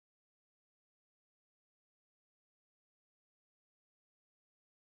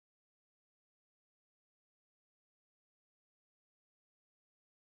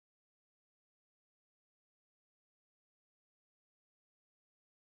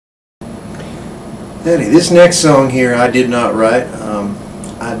Daddy, this next song here I did not write.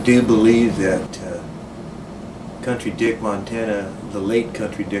 I do believe that Country Dick Montana, the late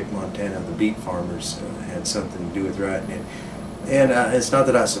Country Dick Montana, the Beat Farmers, had something to do with writing it. And it's not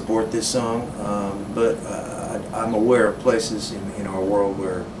that I support this song, but I'm aware of places in our world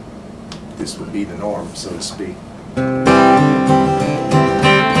where this would be the norm, so to speak.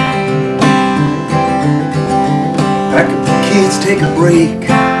 Pack up the kids, take a break,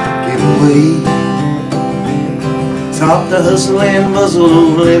 get away. Stop the hustle and bustle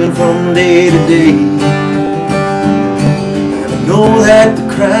of living from day to day. And I know that the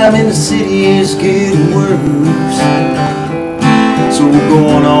crime in the city is getting worse, so we're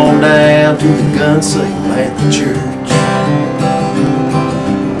going on down to the gun sale at the church.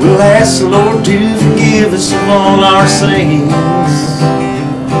 We'll ask the Lord to forgive us of all our sins.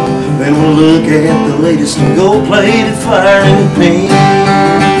 Then we'll look at the latest gold-plated fire and pins.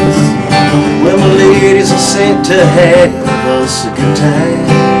 Well, my ladies are sent to have us a good time.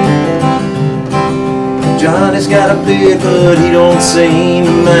 Johnny's got a bed, but he don't seem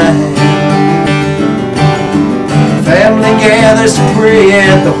to mind. Family gathers to pray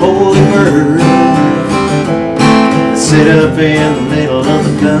at the Holy Bird, sit up in the middle of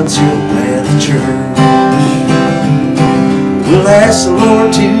the concert at the church. We'll ask the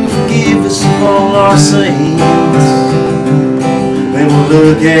Lord to forgive us of all our sins. Then we'll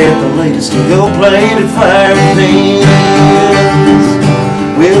look at the latest gold-plated fire and pins.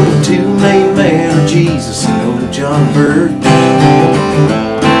 Well, the two main men are Jesus and old John Birch,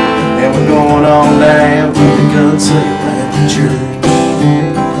 and we're going on down to the gun sale at the church.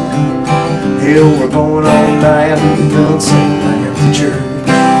 Hell, we're going on down to the gun sale